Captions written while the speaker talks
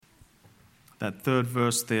that third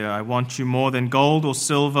verse there. I want you more than gold or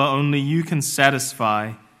silver, only you can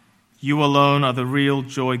satisfy. You alone are the real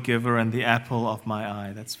joy giver and the apple of my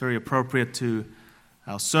eye. That's very appropriate to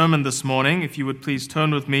our sermon this morning. If you would please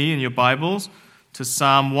turn with me in your Bibles to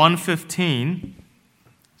Psalm 115.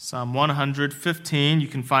 Psalm 115, you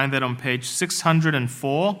can find that on page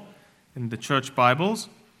 604 in the church Bibles.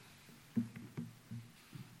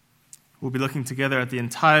 We'll be looking together at the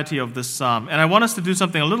entirety of this psalm. And I want us to do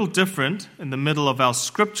something a little different in the middle of our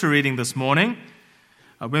scripture reading this morning.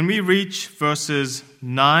 When we reach verses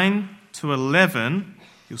 9 to 11,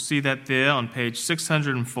 you'll see that there on page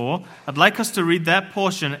 604. I'd like us to read that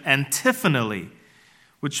portion antiphonally,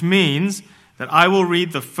 which means that I will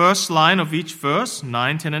read the first line of each verse,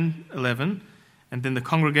 9, 10, and 11, and then the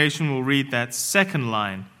congregation will read that second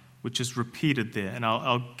line, which is repeated there. And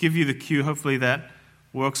I'll give you the cue. Hopefully that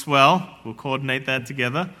works well. We'll coordinate that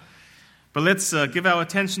together. But let's give our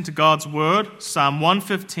attention to God's word. Psalm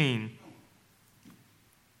 115.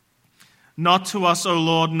 Not to us, O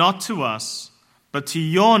Lord, not to us, but to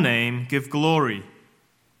your name give glory,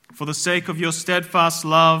 for the sake of your steadfast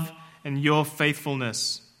love and your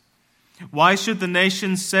faithfulness. Why should the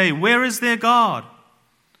nations say, where is their God?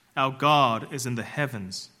 Our God is in the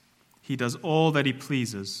heavens. He does all that he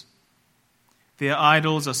pleases. Their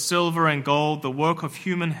idols are silver and gold, the work of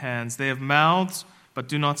human hands. They have mouths, but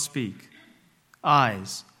do not speak,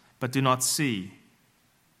 eyes, but do not see.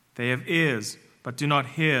 They have ears, but do not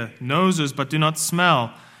hear, noses, but do not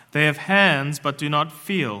smell. They have hands, but do not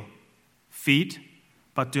feel, feet,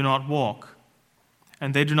 but do not walk.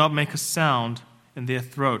 And they do not make a sound in their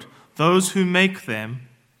throat. Those who make them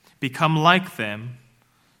become like them,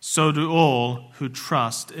 so do all who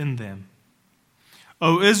trust in them.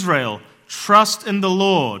 O Israel, trust in the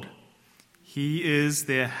Lord. He is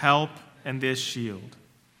their help and their shield.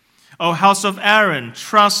 O house of Aaron,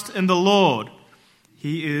 trust in the Lord.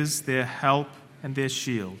 He is their help and their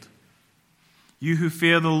shield. You who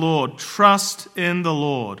fear the Lord, trust in the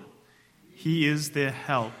Lord. He is their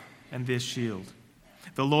help and their shield.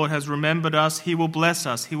 The Lord has remembered us. He will bless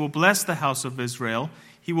us. He will bless the house of Israel.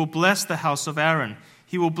 He will bless the house of Aaron.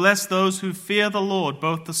 He will bless those who fear the Lord,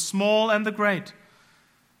 both the small and the great.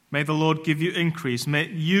 May the Lord give you increase. May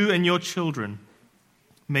you and your children,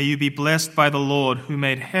 may you be blessed by the Lord who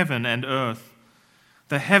made heaven and earth.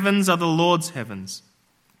 The heavens are the Lord's heavens,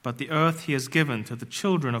 but the earth he has given to the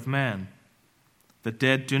children of man. The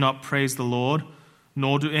dead do not praise the Lord,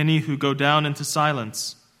 nor do any who go down into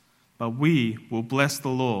silence. But we will bless the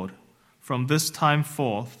Lord from this time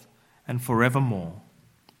forth and forevermore.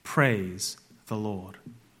 Praise the Lord.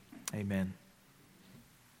 Amen.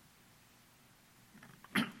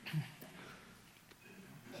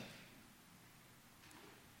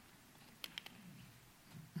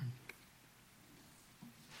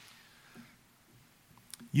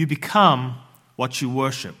 You become what you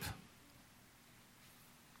worship.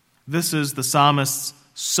 This is the psalmist's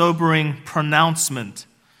sobering pronouncement,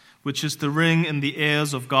 which is to ring in the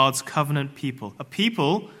ears of God's covenant people, a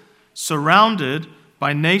people surrounded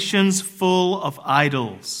by nations full of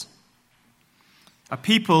idols, a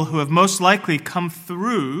people who have most likely come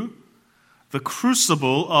through the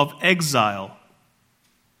crucible of exile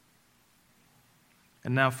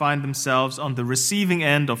and now find themselves on the receiving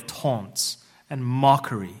end of taunts and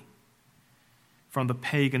mockery from the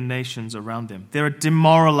pagan nations around them. They're a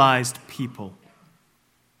demoralized people.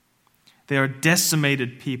 They are a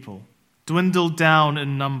decimated people, dwindled down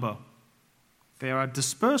in number. They are a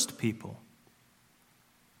dispersed people.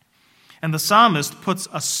 And the psalmist puts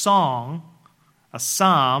a psalm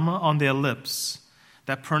on their lips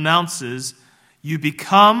that pronounces, you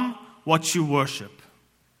become what you worship.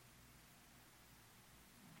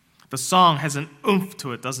 The song has an oomph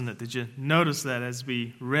to it, doesn't it? Did you notice that as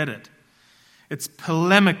we read it? It's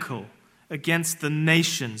polemical against the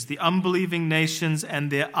nations, the unbelieving nations and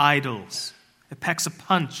their idols. It packs a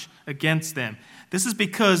punch against them. This is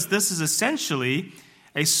because this is essentially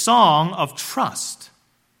a song of trust.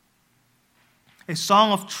 A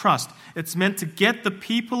song of trust. It's meant to get the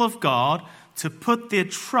people of God to put their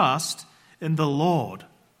trust in the Lord,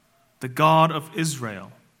 the God of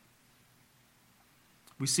Israel.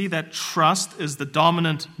 We see that trust is the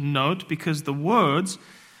dominant note because the words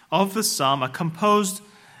of the psalm are composed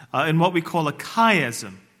in what we call a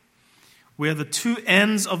chiasm, where the two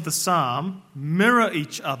ends of the psalm mirror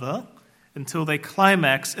each other until they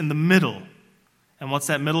climax in the middle. And what's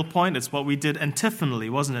that middle point? It's what we did antiphonally,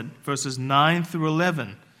 wasn't it? Verses 9 through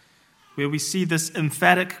 11, where we see this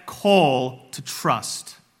emphatic call to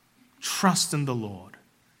trust. Trust in the Lord.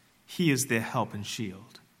 He is their help and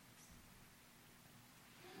shield.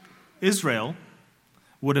 Israel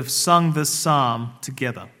would have sung this psalm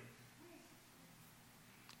together.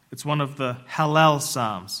 It's one of the Hallel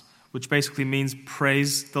Psalms, which basically means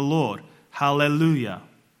praise the Lord. Hallelujah.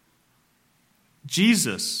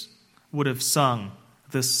 Jesus would have sung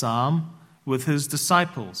this psalm with his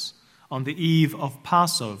disciples on the eve of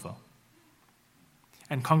Passover.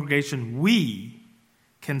 And congregation, we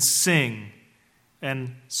can sing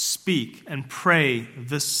and speak and pray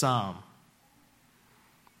this psalm,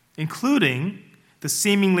 including the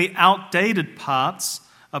seemingly outdated parts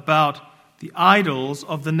about the idols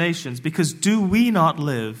of the nations, because do we not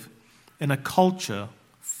live in a culture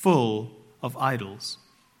full of idols?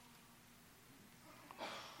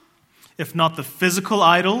 If not the physical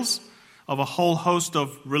idols of a whole host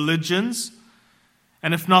of religions,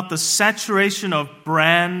 and if not the saturation of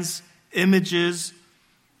brands, images,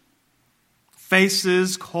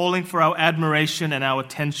 faces calling for our admiration and our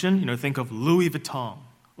attention, think of Louis Vuitton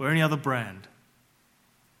or any other brand,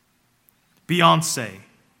 Beyonce,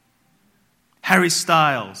 Harry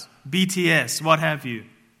Styles, BTS, what have you,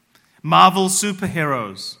 Marvel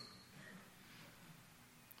superheroes,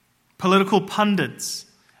 political pundits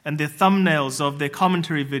and their thumbnails of their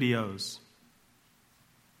commentary videos,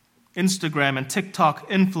 Instagram and TikTok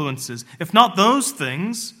influencers. If not those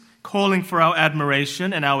things calling for our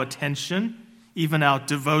admiration and our attention, even our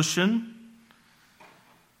devotion,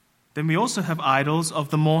 then we also have idols of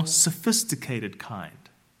the more sophisticated kind.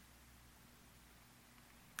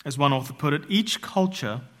 As one author put it, each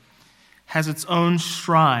culture has its own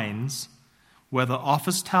shrines, whether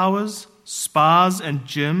office towers, spas and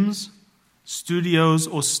gyms, studios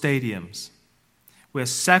or stadiums, where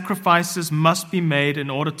sacrifices must be made in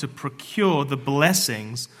order to procure the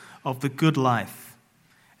blessings of the good life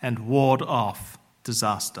and ward off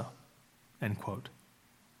disaster. End quote.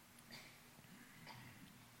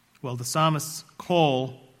 Well, the psalmist's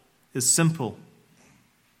call is simple.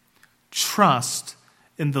 Trust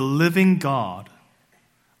in the living God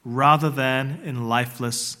rather than in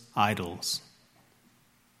lifeless idols.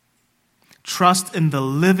 Trust in the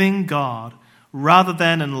living God rather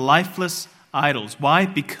than in lifeless idols. Why?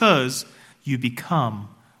 Because you become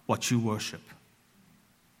what you worship.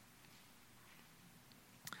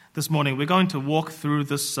 This morning we're going to walk through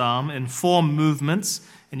this psalm in 4 movements,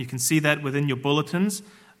 and you can see that within your bulletins.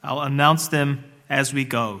 I'll announce them as we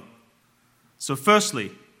go. So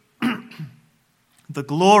firstly, the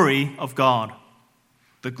glory of God.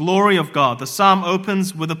 The glory of God. The psalm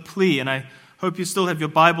opens with a plea, and I hope you still have your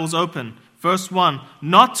Bibles open. Verse 1,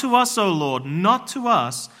 not to us, O Lord, not to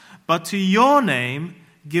us, but to your name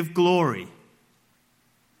give glory.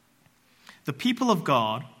 The people of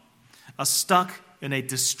God are stuck in a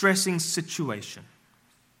distressing situation,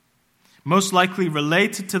 most likely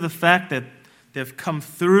related to the fact that they've come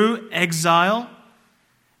through exile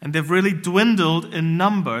and they've really dwindled in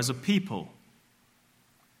number as a people.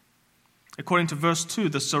 According to verse 2,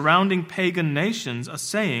 the surrounding pagan nations are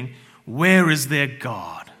saying, where is their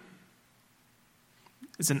God?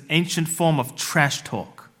 It's an ancient form of trash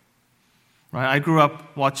talk. Right? I grew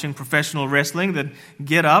up watching professional wrestling that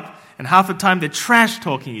get up, and half the time they're trash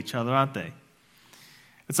talking each other, aren't they?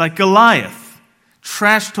 It's like Goliath,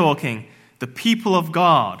 trash talking the people of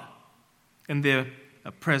God in their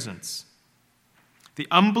presence. The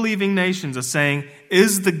unbelieving nations are saying,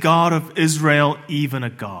 is the God of Israel even a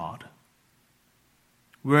God?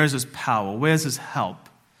 Where is his power? Where's his help?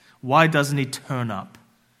 Why doesn't he turn up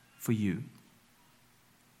for you?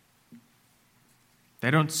 They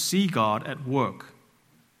don't see God at work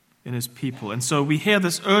in his people. And so we hear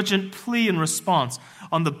this urgent plea in response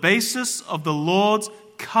on the basis of the Lord's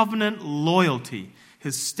covenant loyalty,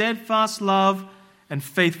 his steadfast love and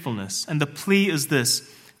faithfulness. And the plea is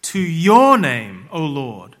this: to your name, O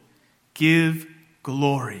Lord, give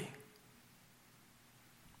glory.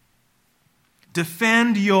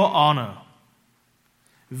 Defend your honor.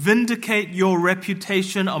 Vindicate your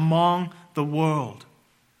reputation among the world.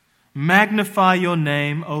 Magnify your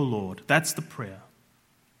name, O Lord. That's the prayer.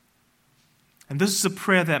 And this is a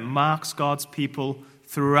prayer that marks God's people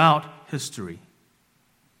throughout history.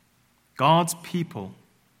 God's people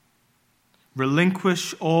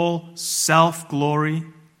relinquish all self-glory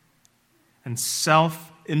and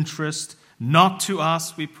self-interest, not to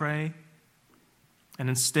us, we pray, and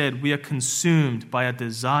instead we are consumed by a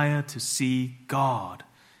desire to see God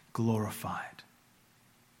glorified.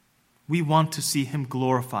 We want to see him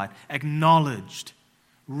glorified, acknowledged,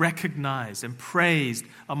 recognized, and praised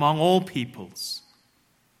among all peoples.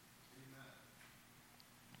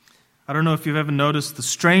 I don't know if you've ever noticed the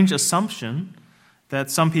strange assumption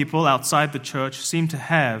that some people outside the church seem to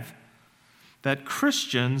have, that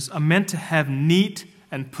Christians are meant to have neat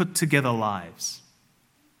and put together lives.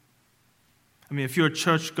 I mean, if you're a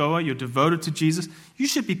churchgoer, you're devoted to Jesus, you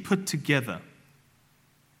should be put together.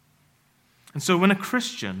 And so when a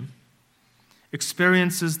Christian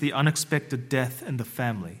experiences the unexpected death in the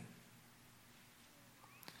family,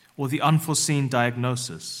 or the unforeseen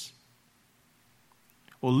diagnosis,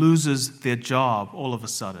 or loses their job all of a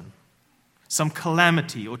sudden, some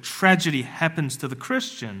calamity or tragedy happens to the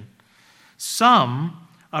Christian, some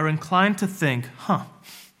are inclined to think,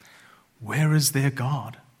 where is their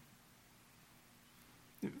God?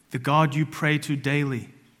 The God you pray to daily.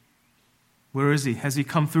 Where is he? Has he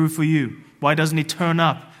come through for you? Why doesn't he turn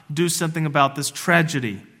up, do something about this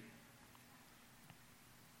tragedy?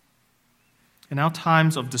 In our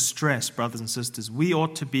times of distress, brothers and sisters, we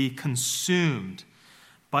ought to be consumed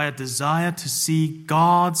by a desire to see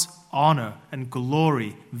God's honor and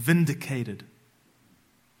glory vindicated,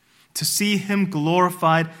 to see him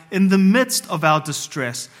glorified in the midst of our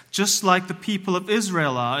distress, just like the people of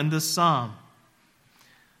Israel are in this psalm.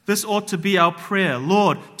 This ought to be our prayer.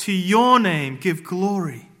 Lord, to your name give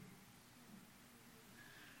glory.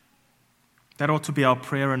 That ought to be our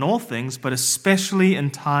prayer in all things, but especially in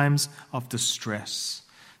times of distress,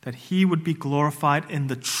 that he would be glorified in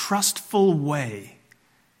the trustful way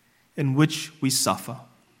in which we suffer,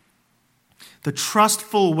 the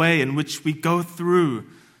trustful way in which we go through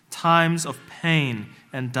times of pain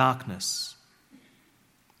and darkness,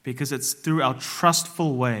 because it's through our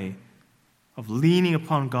trustful way of leaning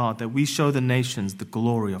upon God that we show the nations the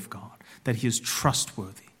glory of God, that he is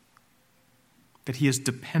trustworthy, that he is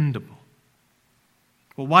dependable.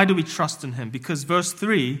 Well, why do we trust in him? Because verse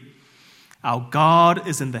 3, our God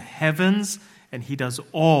is in the heavens and he does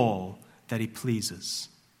all that he pleases.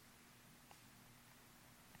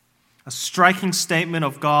 A striking statement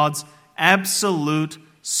of God's absolute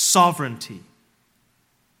sovereignty.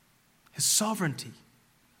 His sovereignty.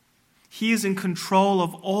 He is in control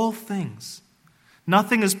of all things.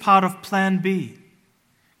 Nothing is part of plan B.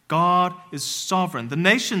 God is sovereign. The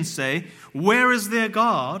nations say, where is their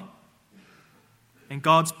God? And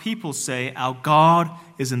God's people say, our God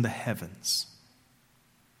is in the heavens.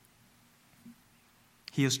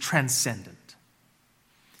 He is transcendent.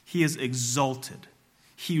 He is exalted.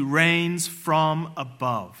 He reigns from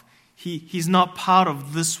above. He's not part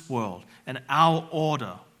of this world and our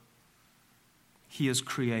order. He is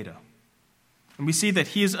creator. And we see that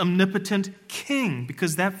he is omnipotent king,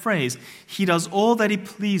 because that phrase, he does all that he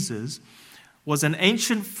pleases, was an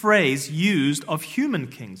ancient phrase used of human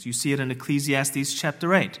kings. You see it in Ecclesiastes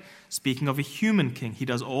chapter 8. Speaking of a human king, he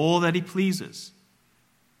does all that he pleases.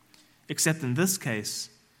 Except in this case,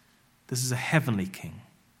 this is a heavenly king.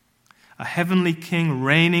 A heavenly king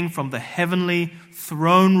reigning from the heavenly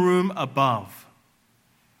throne room above.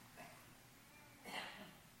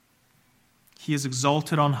 He is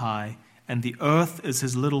exalted on high, and the earth is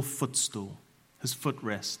his little footstool, his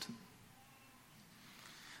footrest.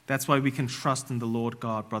 That's why we can trust in the Lord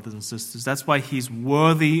God, brothers and sisters. That's why he's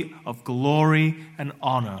worthy of glory and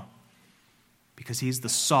honor, because he's the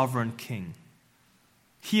sovereign king.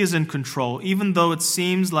 He is in control, even though it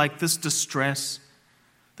seems like this distress,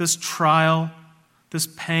 this trial, this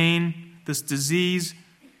pain, this disease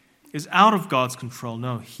is out of God's control.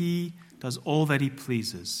 No, he does all that he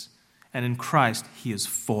pleases. And in Christ, he is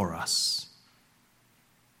for us.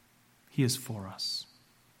 He is for us.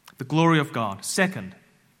 The glory of God. Second,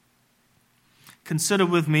 consider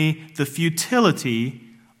with me the futility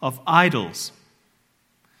of idols.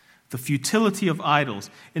 The futility of idols.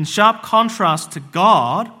 In sharp contrast to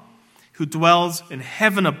God, who dwells in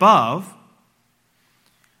heaven above,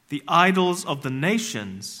 the idols of the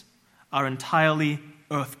nations are entirely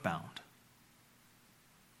earthbound.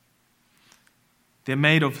 They're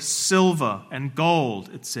made of silver and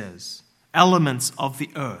gold, it says, elements of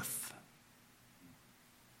the earth.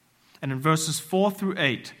 And in verses 4 through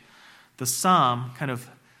 8, the psalm kind of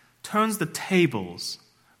turns the tables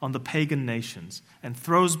on the pagan nations and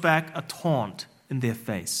throws back a taunt in their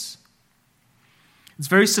face. It's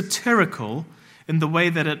very satirical in the way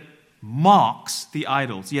that it mocks the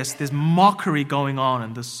idols. Yes, there's mockery going on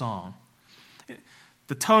in this song.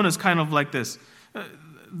 The tone is kind of like this.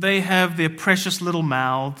 They have their precious little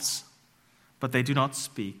mouths, but they do not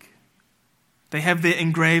speak. They have their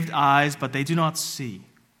engraved eyes, but they do not see.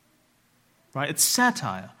 Right? It's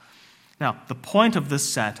satire. Now, the point of this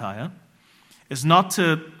satire is not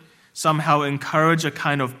to somehow encourage a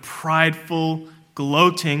kind of prideful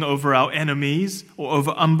gloating over our enemies or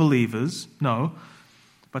over unbelievers. No,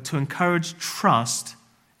 but to encourage trust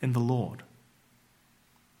in the Lord,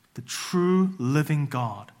 the true living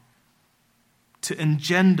God. To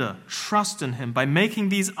engender trust in him by making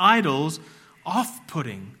these idols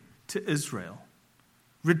off-putting to Israel,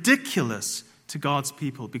 ridiculous to God's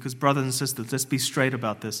people. Because, brothers and sisters, let's be straight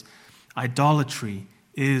about this. Idolatry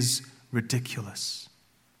is ridiculous.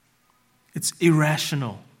 It's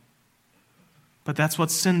irrational. But that's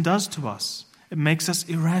what sin does to us. It makes us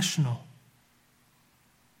irrational.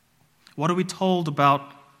 What are we told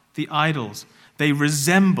about the idols? They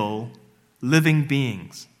resemble living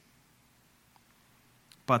beings,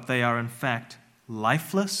 but they are in fact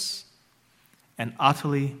lifeless and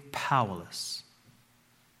utterly powerless.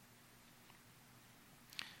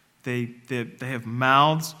 They have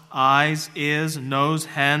mouths, eyes, ears, nose,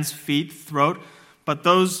 hands, feet, throat, but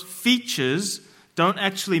those features don't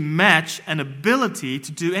actually match an ability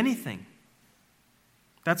to do anything.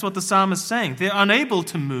 That's what the psalmist is saying. They're unable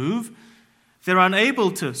to move. They're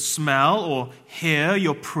unable to smell or hear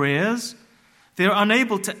your prayers. They're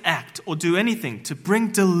unable to act or do anything to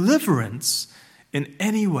bring deliverance in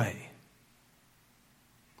any way.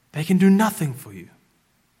 They can do nothing for you.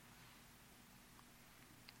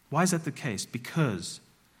 Why is that the case? Because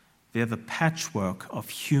they're the patchwork of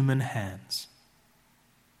human hands.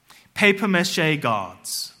 Papier-mâché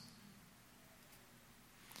gods.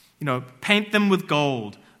 Paint them with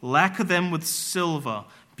gold, lacquer them with silver,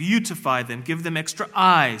 beautify them, give them extra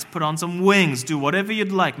eyes, put on some wings, do whatever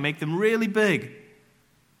you'd like, make them really big.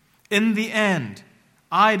 In the end,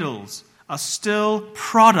 idols are still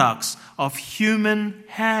products of human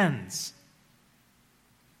hands.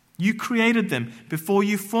 You created them. Before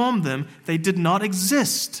you formed them, they did not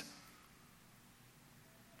exist.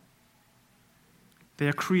 They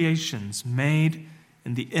are creations made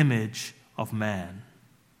in the image of man.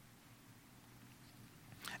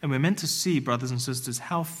 And we're meant to see, brothers and sisters,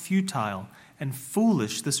 how futile and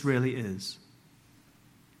foolish this really is.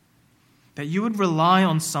 That you would rely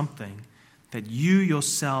on something that you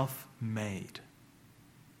yourself made,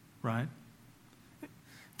 right?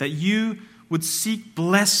 That you would seek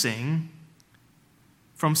blessing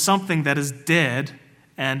from something that is dead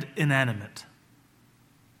and inanimate.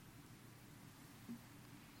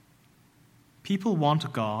 People want a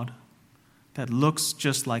God that looks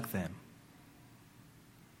just like them.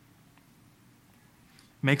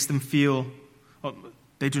 Makes them feel,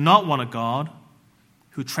 they do not want a God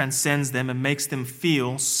who transcends them and makes them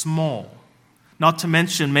feel small. Not to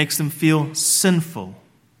mention makes them feel sinful.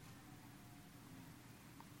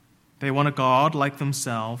 They want a God like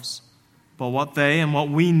themselves, but what they and what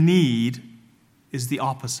we need is the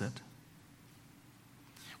opposite.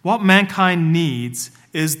 What mankind needs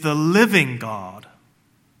is the living God,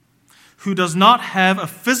 who does not have a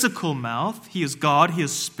physical mouth. He is God, He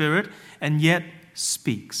is spirit, and yet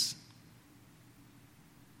speaks.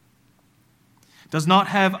 Does not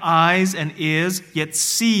have eyes and ears, yet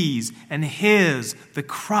sees and hears the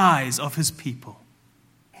cries of His people.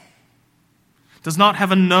 Does not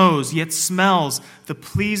have a nose, yet smells the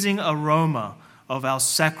pleasing aroma of our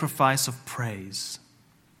sacrifice of praise.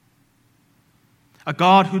 A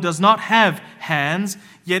God who does not have hands,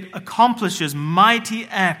 yet accomplishes mighty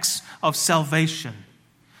acts of salvation.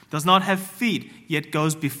 Does not have feet, yet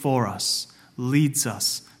goes before us, leads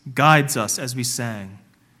us, guides us as we sang,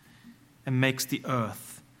 and makes the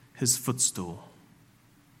earth His footstool.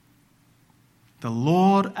 The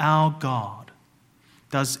Lord our God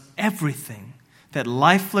does everything that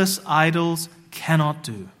lifeless idols cannot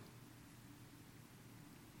do.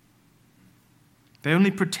 They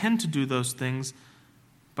only pretend to do those things,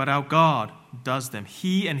 but our God does them.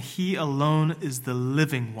 He and He alone is the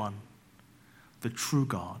living one, the true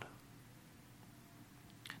God.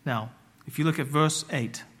 Now, if you look at verse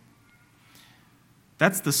 8,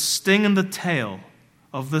 that's the sting in the tail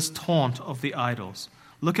of this taunt of the idols.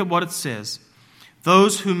 Look at what it says.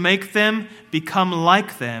 Those who make them become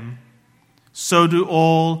like them, so do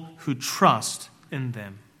all who trust in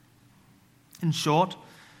them. In short,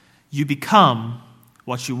 you become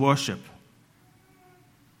what you worship.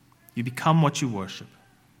 You become what you worship.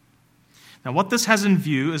 Now, what this has in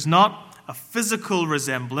view is not a physical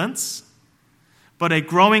resemblance, but a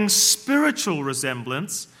growing spiritual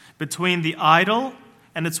resemblance between the idol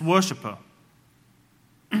and its worshiper.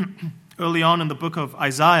 Early on in the book of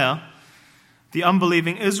Isaiah, the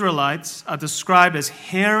unbelieving Israelites are described as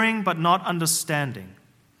hearing but not understanding,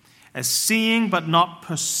 as seeing but not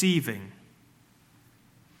perceiving.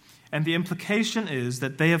 And the implication is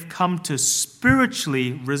that they have come to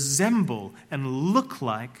spiritually resemble and look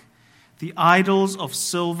like the idols of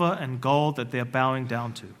silver and gold that they're bowing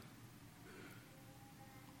down to.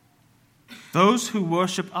 Those who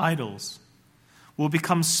worship idols will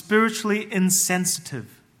become spiritually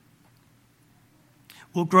insensitive,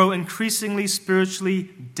 will grow increasingly spiritually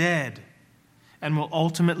dead, and will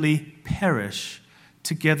ultimately perish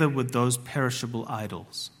together with those perishable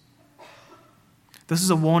idols. This is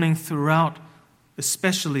a warning throughout,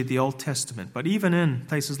 especially the Old Testament, but even in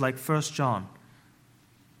places like 1 John.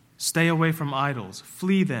 Stay away from idols.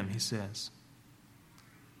 Flee them, he says.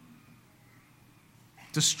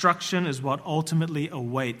 Destruction is what ultimately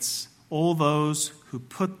awaits all those who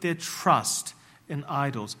put their trust in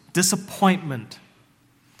idols. Disappointment,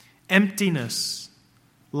 emptiness,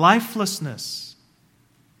 lifelessness,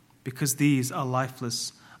 because these are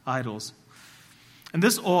lifeless idols. And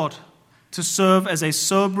this ought to serve as a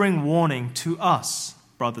sobering warning to us,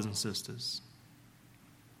 brothers and sisters,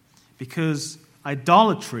 because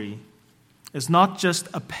idolatry is not just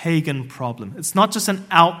a pagan problem. It's not just an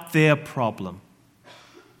out there problem.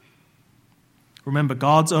 Remember,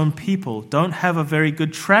 God's own people don't have a very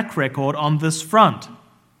good track record on this front.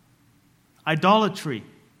 Idolatry,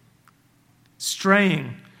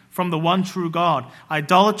 straying from the one true God.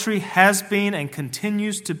 Idolatry has been and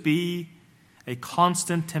continues to be a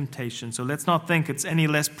constant temptation. So let's not think it's any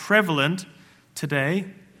less prevalent today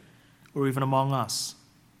or even among us.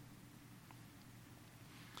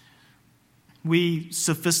 We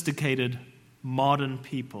sophisticated modern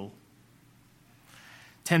people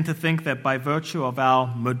tend to think that by virtue of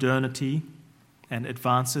our modernity and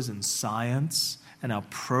advances in science and our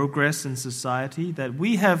progress in society, that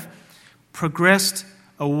we have progressed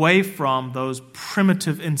away from those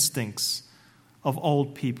primitive instincts of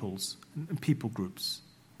old peoples and people groups.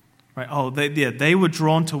 Right? Oh, they were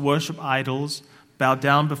drawn to worship idols, bow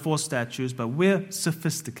down before statues, but we're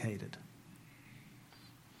sophisticated.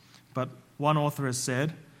 But one author has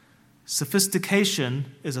said, sophistication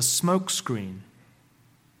is a smokescreen.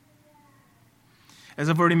 As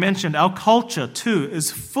I've already mentioned, our culture, too,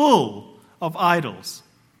 is full of idols.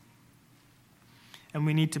 And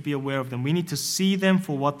we need to be aware of them. We need to see them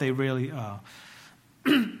for what they really are.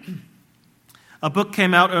 A book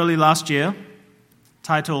came out early last year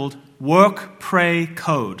titled Work, Pray,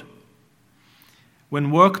 Code: When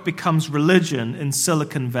Work Becomes Religion in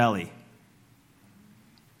Silicon Valley.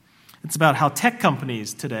 It's about how tech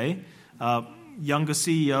companies today, younger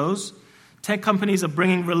CEOs, tech companies are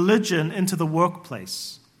bringing religion into the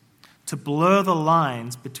workplace to blur the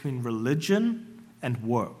lines between religion and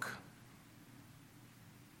work.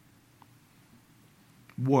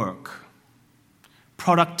 Work,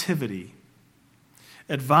 productivity,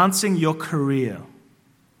 advancing your career,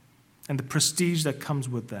 and the prestige that comes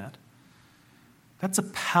with that. That's a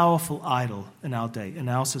powerful idol in our day, in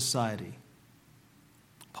our society,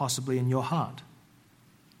 possibly in your heart.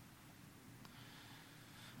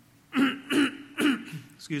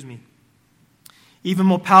 Excuse me. Even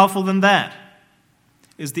more powerful than that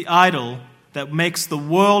is the idol that makes the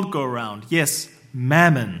world go round. Yes,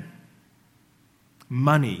 mammon,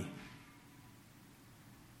 money.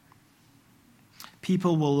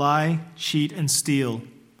 People will lie, cheat, and steal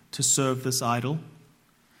to serve this idol.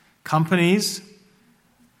 Companies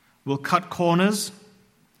will cut corners,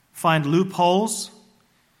 find loopholes,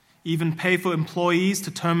 even pay for employees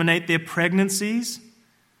to terminate their pregnancies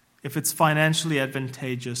if it's financially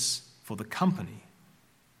advantageous for the company.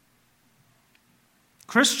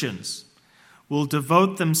 Christians will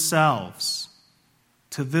devote themselves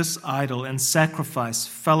to this idol and sacrifice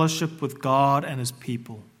fellowship with God and His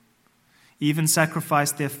people, even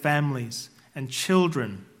sacrifice their families and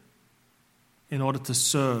children in order to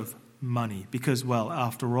serve money. Because, well,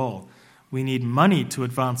 after all, we need money to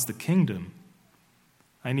advance the kingdom.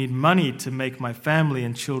 I need money to make my family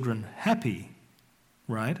and children happy,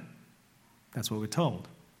 right? That's what we're told.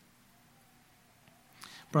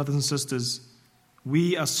 Brothers and sisters,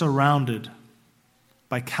 we are surrounded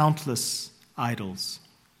by countless idols.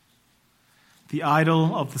 The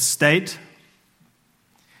idol of the state,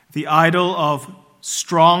 the idol of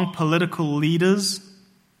strong political leaders,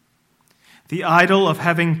 the idol of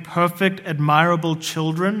having perfect, admirable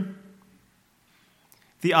children,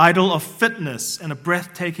 the idol of fitness and a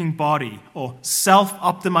breathtaking body, or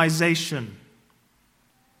self-optimization.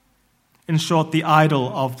 In short, the idol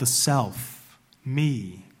of the self,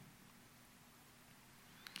 me.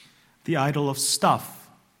 The idol of stuff,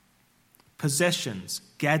 possessions,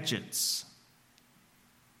 gadgets.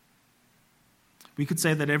 We could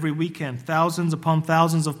say that every weekend, thousands upon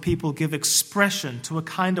thousands of people give expression to a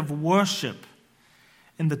kind of worship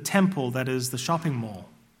in the temple that is the shopping mall.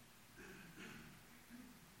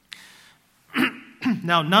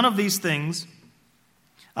 Now, none of these things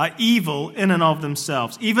are evil in and of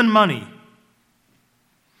themselves, even money.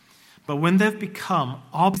 But when they've become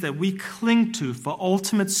objects that we cling to for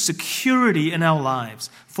ultimate security in our lives,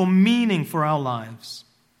 for meaning for our lives,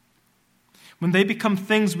 when they become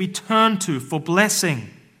things we turn to for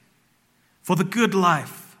blessing, for the good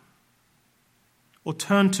life, or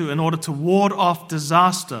turn to in order to ward off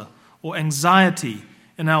disaster or anxiety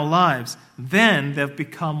in our lives, then they've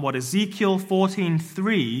become what Ezekiel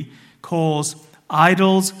 14:3 calls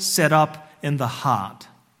idols set up in the heart.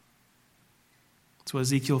 That's what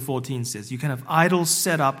Ezekiel 14 says. You can have idols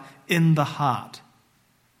set up in the heart.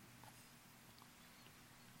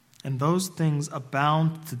 And those things are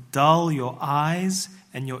bound to dull your eyes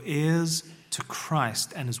and your ears to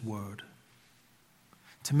Christ and His Word,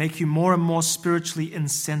 to make you more and more spiritually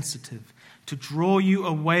insensitive, to draw you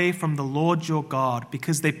away from the Lord your God,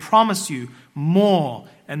 because they promise you more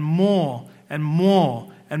and more and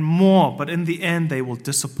more and more, but in the end they will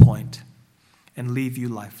disappoint and leave you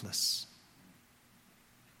lifeless.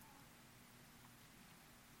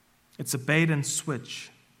 It's a bait and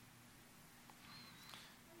switch.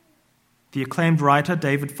 The acclaimed writer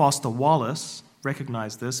David Foster Wallace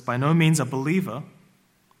recognized this, by no means a believer,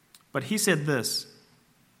 but he said this: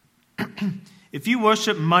 if you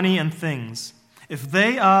worship money and things, if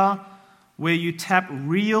they are where you tap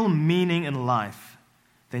real meaning in life,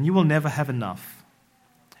 then you will never have enough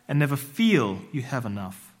and never feel you have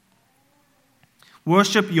enough.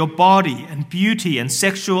 Worship your body and beauty and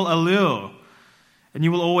sexual allure, and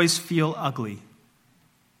you will always feel ugly.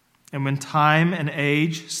 And when time and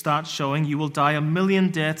age start showing, you will die 1,000,000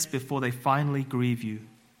 deaths before they finally grieve you.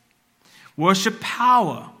 Worship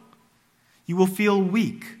power. You will feel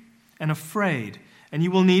weak and afraid, and you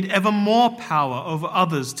will need ever more power over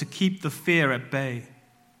others to keep the fear at bay.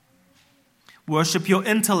 Worship your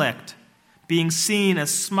intellect, being seen as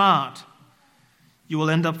smart. You will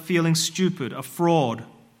end up feeling stupid, a fraud,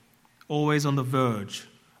 always on the verge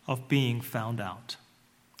of being found out.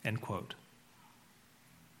 End quote.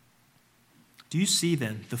 Do you see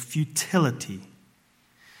then the futility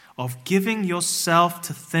of giving yourself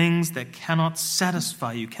to things that cannot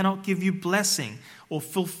satisfy you, cannot give you blessing or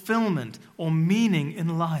fulfillment or meaning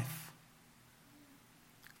in life?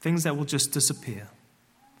 Things that will just disappear.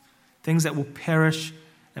 Things that will perish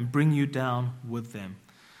and bring you down with them.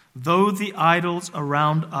 Though the idols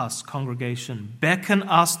around us, congregation, beckon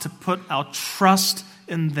us to put our trust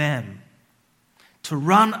in them, to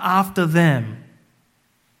run after them,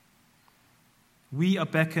 we are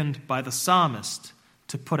beckoned by the psalmist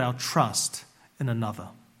to put our trust in another.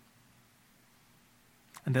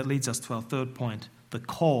 And that leads us to our third point, the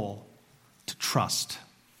call to trust.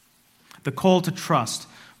 The call to trust,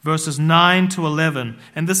 verses 9 to 11.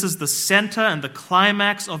 And this is the center and the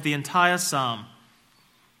climax of the entire psalm.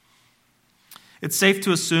 It's safe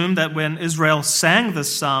to assume that when Israel sang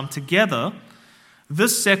this psalm together,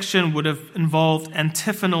 this section would have involved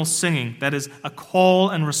antiphonal singing, that is, a call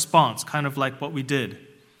and response, kind of like what we did.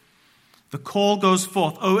 The call goes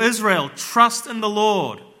forth, O Israel, trust in the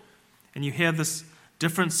Lord. And you hear this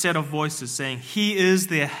different set of voices saying, He is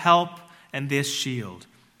their help and their shield.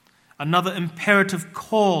 Another imperative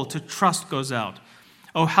call to trust goes out.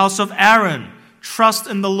 O house of Aaron, trust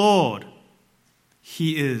in the Lord.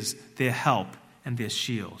 He is their help and their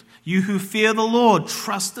shield. You who fear the Lord,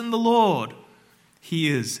 trust in the Lord. He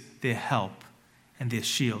is their help and their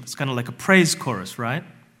shield. It's kind of like a praise chorus, right?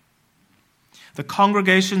 The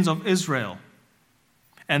congregations of Israel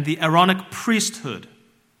and the Aaronic priesthood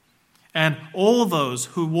and all those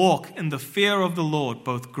who walk in the fear of the Lord,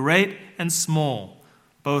 both great and small,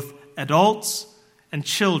 both adults and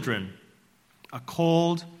children, are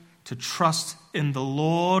called to trust in the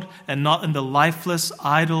Lord and not in the lifeless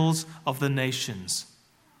idols of the nations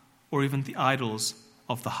or even the idols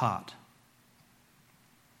of the heart.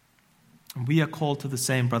 And we are called to the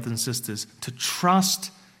same, brothers and sisters, to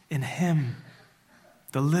trust in Him,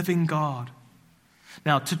 the living God.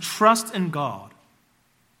 Now, to trust in God,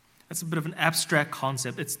 that's a bit of an abstract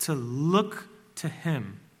concept. It's to look to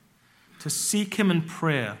Him, to seek Him in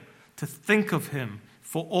prayer, to think of Him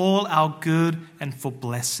for all our good and for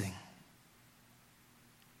blessing.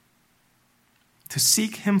 To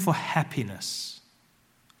seek Him for happiness,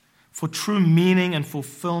 for true meaning and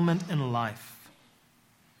fulfillment in life.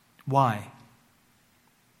 Why?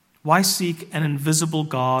 Why seek an invisible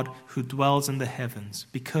God who dwells in the heavens?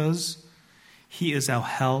 Because He is our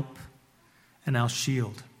help and our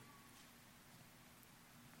shield.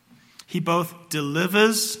 He both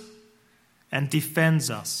delivers and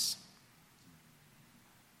defends us.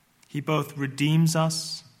 He both redeems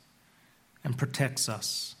us and protects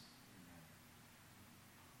us.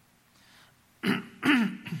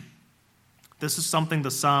 This is something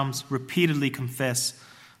the Psalms repeatedly confess.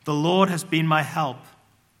 The Lord has been my help.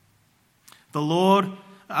 The Lord,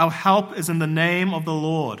 our help is in the name of the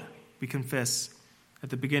Lord, we confess at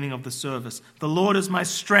the beginning of the service. The Lord is my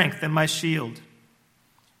strength and my shield.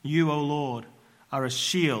 You, O Lord, are a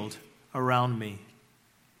shield around me.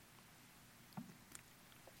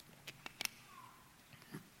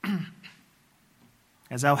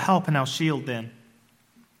 As our help and our shield, then,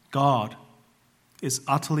 God is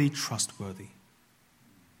utterly trustworthy.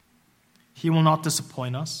 He will not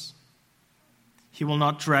disappoint us. He will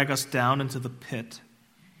not drag us down into the pit.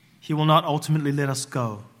 He will not ultimately let us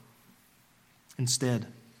go. Instead,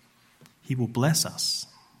 He will bless us.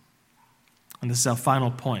 And this is our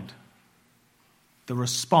final point. The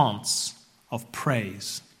response of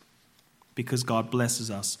praise because God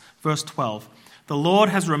blesses us. Verse 12, the Lord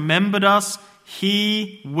has remembered us.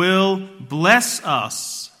 He will bless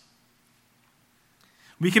us.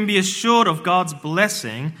 We can be assured of God's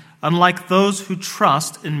blessing, unlike those who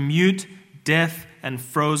trust in mute, deaf, and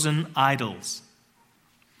frozen idols.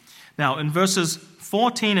 Now, in verses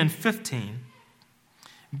 14 and 15,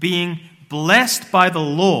 being blessed by the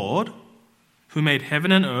Lord, who made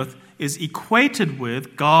heaven and earth, is equated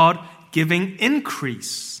with God giving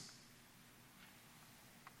increase.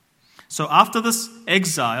 So after this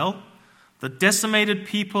exile, the decimated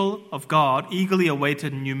people of God eagerly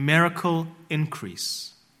awaited numerical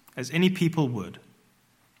increase, as any people would.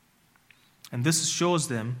 And this assures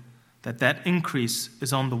them that that increase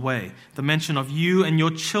is on the way. The mention of you and your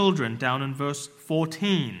children down in verse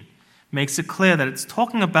 14 makes it clear that it's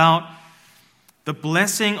talking about the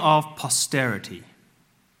blessing of posterity,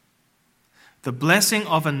 the blessing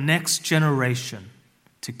of a next generation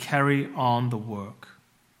to carry on the work.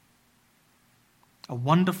 A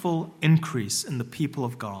wonderful increase in the people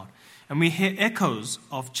of God. And we hear echoes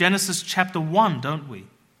of Genesis chapter 1, don't we?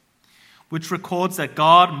 Which records that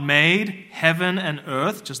God made heaven and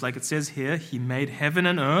earth, just like it says here, He made heaven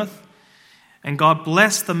and earth, and God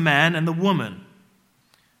blessed the man and the woman,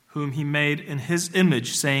 whom He made in His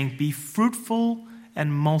image, saying, be fruitful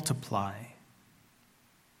and multiply.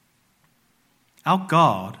 Our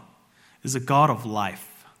God is a God of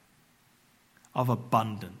life, of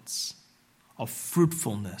abundance, of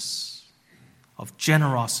fruitfulness, of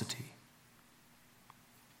generosity.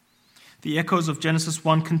 The echoes of Genesis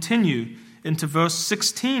 1 continue into verse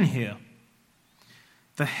 16 here.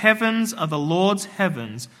 The heavens are the Lord's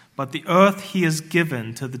heavens, but the earth He has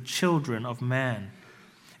given to the children of man.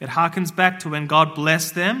 It harkens back to when God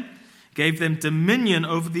blessed them, gave them dominion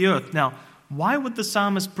over the earth. Now, why would the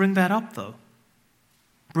psalmist bring that up, though?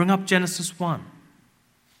 Bring up Genesis 1.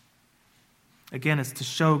 Again, it's to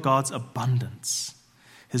show God's abundance,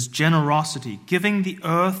 His generosity, giving the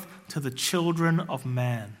earth to the children of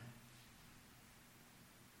man,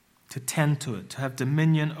 to tend to it, to have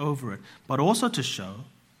dominion over it, but also to show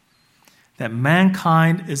that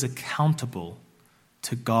mankind is accountable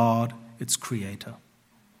to God, its creator.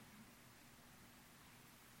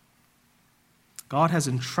 God has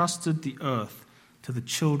entrusted the earth to the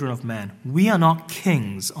children of man. We are not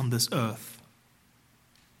kings on this earth.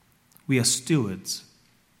 We are stewards.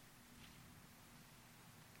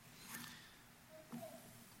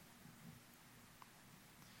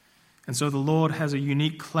 And so the Lord has a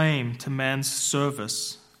unique claim to man's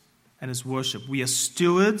service and his worship. We are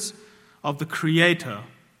stewards of the Creator.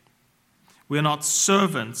 We are not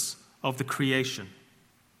servants of the creation.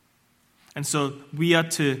 And so we are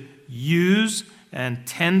to use and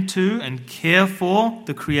tend to and care for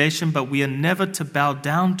the creation, but we are never to bow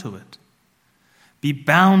down to it, be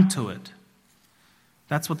bound to it.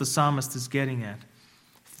 That's what the psalmist is getting at.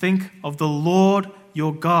 Think of the Lord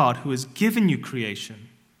your God who has given you creation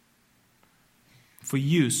for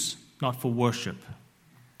use, not for worship.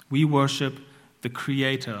 We worship the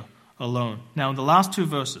Creator alone. Now, in the last two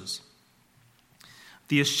verses,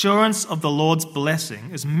 the assurance of the Lord's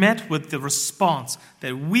blessing is met with the response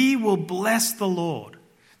that we will bless the Lord,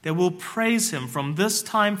 that we'll praise Him from this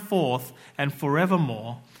time forth and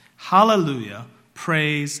forevermore. Hallelujah,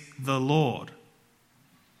 praise the Lord.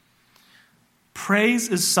 Praise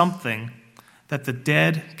is something that the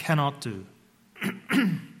dead cannot do.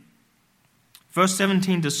 Verse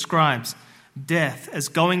 17 describes death as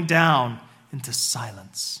going down into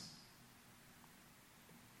silence.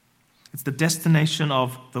 It's the destination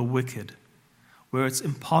of the wicked, where it's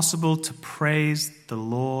impossible to praise the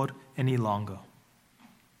Lord any longer.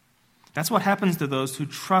 That's what happens to those who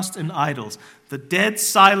trust in idols. The dead,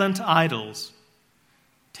 silent idols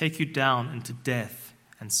take you down into death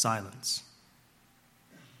and silence.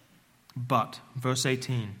 But, verse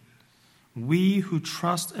 18, we who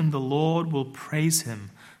trust in the Lord will praise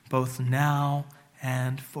Him both now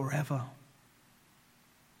and forever.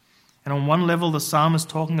 And on one level, the psalm is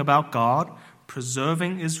talking about God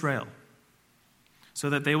preserving Israel so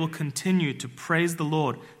that they will continue to praise the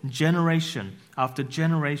Lord generation after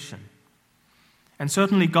generation. And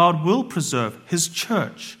certainly God will preserve His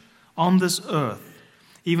church on this earth,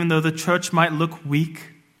 even though the church might look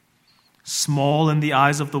weak, Small in the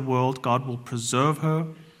eyes of the world, God will preserve her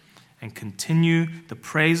and continue the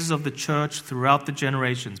praises of the church throughout the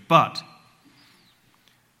generations. But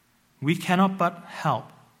we cannot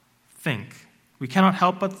help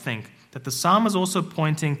but think that the psalm is also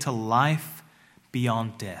pointing to life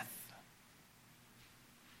beyond death.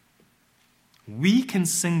 We can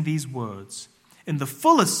sing these words in the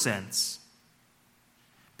fullest sense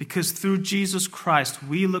because through Jesus Christ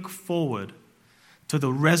we look forward to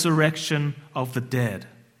the resurrection of the dead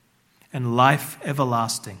and life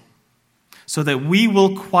everlasting, so that we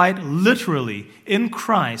will quite literally in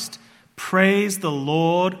Christ praise the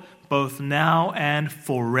Lord both now and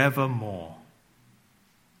forevermore,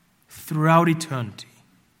 throughout eternity,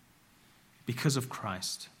 because of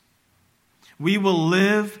Christ. We will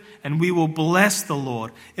live and we will bless the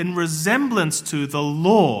Lord in resemblance to the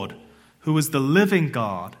Lord, who is the living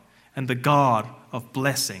God and the God of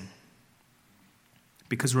blessing.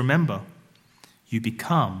 Because remember, you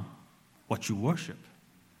become what you worship.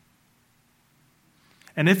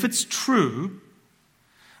 And if it's true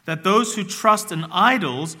that those who trust in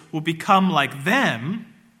idols will become like them,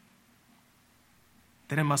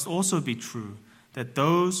 then it must also be true that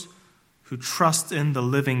those who trust in the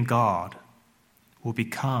living God will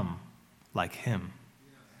become like him.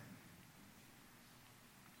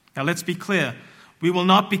 Now let's be clear. We will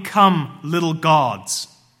not become little gods.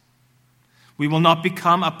 We will not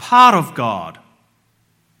become a part of God.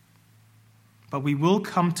 But we will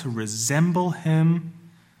come to resemble him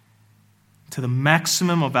to the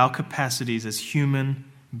maximum of our capacities as human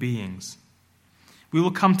beings. We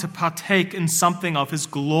will come to partake in something of his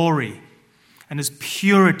glory and his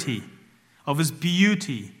purity, of his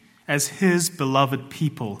beauty as his beloved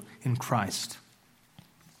people in Christ.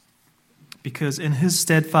 Because in his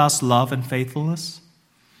steadfast love and faithfulness,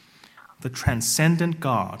 the transcendent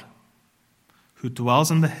God who dwells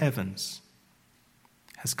in the heavens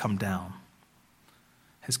has come down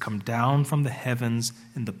from the heavens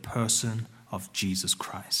in the person of Jesus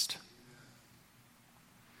Christ.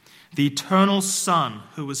 The eternal Son,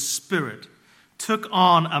 who is Spirit, took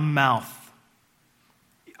on a mouth,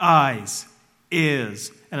 eyes,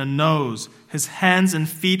 ears, and a nose. His hands and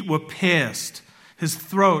feet were pierced. His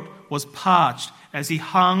throat was parched as he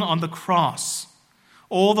hung on the cross,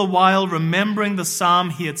 all the while remembering the psalm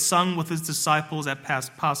he had sung with his disciples at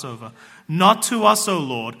Passover. Not to us, O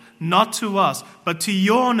Lord, not to us, but to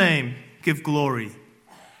your name give glory.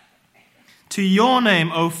 To your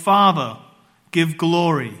name, O Father, give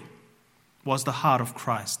glory, was the heart of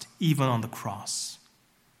Christ, even on the cross.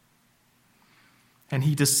 And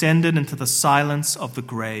he descended into the silence of the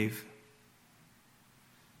grave,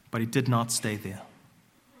 but he did not stay there.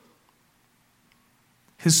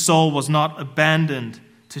 His soul was not abandoned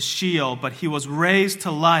to Sheol, but he was raised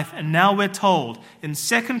to life. And now we're told in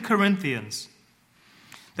 2 Corinthians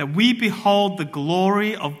that we behold the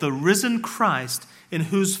glory of the risen Christ, in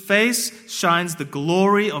whose face shines the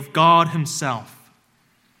glory of God himself.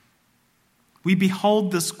 We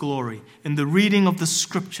behold this glory in the reading of the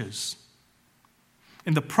Scriptures,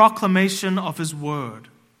 in the proclamation of his word,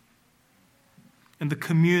 in the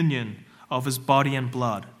communion of his body and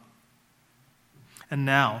blood. And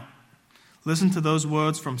now, listen to those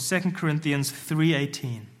words from 2 Corinthians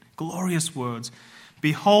 3:18. Glorious words.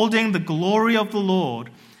 Beholding the glory of the Lord,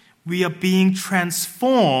 we are being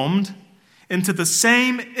transformed into the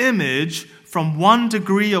same image from one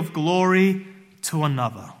degree of glory to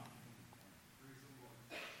another.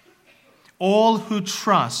 All who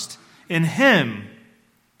trust in him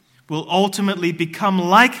will ultimately become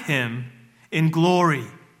like him in glory.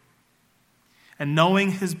 And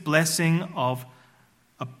knowing his blessing of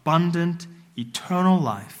abundant, eternal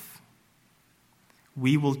life,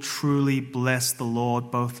 we will truly bless the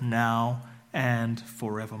Lord both now and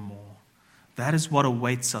forevermore. That is what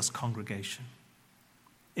awaits us, congregation,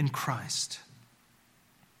 in Christ.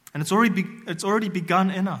 And it's already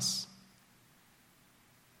begun in us.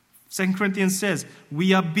 2 Corinthians says,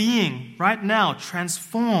 we are being, right now,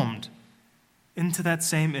 transformed into that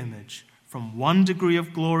same image from one degree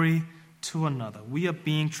of glory to another. We are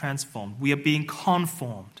being transformed. We are being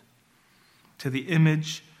conformed to the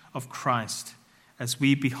image of Christ as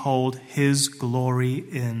we behold his glory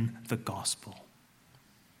in the gospel.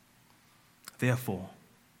 Therefore,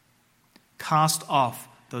 cast off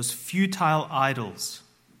those futile idols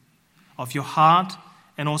of your heart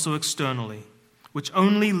and also externally, which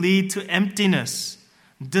only lead to emptiness,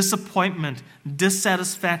 disappointment,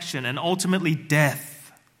 dissatisfaction, and ultimately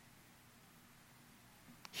death.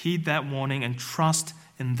 Heed that warning and trust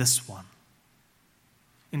in this one,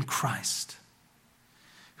 in Christ,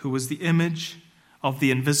 who was the image of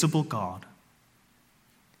the invisible God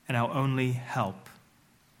and our only help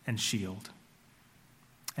and shield.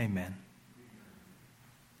 Amen.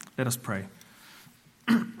 Let us pray.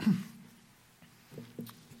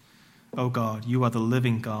 O God, you are the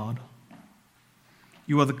living God.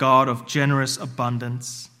 You are the God of generous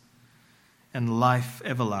abundance and life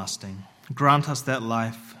everlasting. Grant us that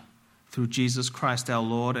life through Jesus Christ our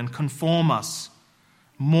Lord, and conform us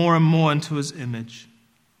more and more into his image,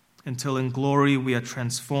 until in glory we are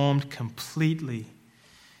transformed completely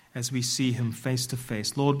as we see him face to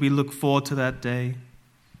face. Lord, we look forward to that day,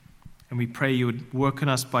 and we pray you would work in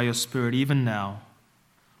us by your Spirit even now.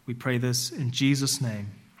 We pray this in Jesus'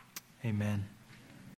 name. Amen.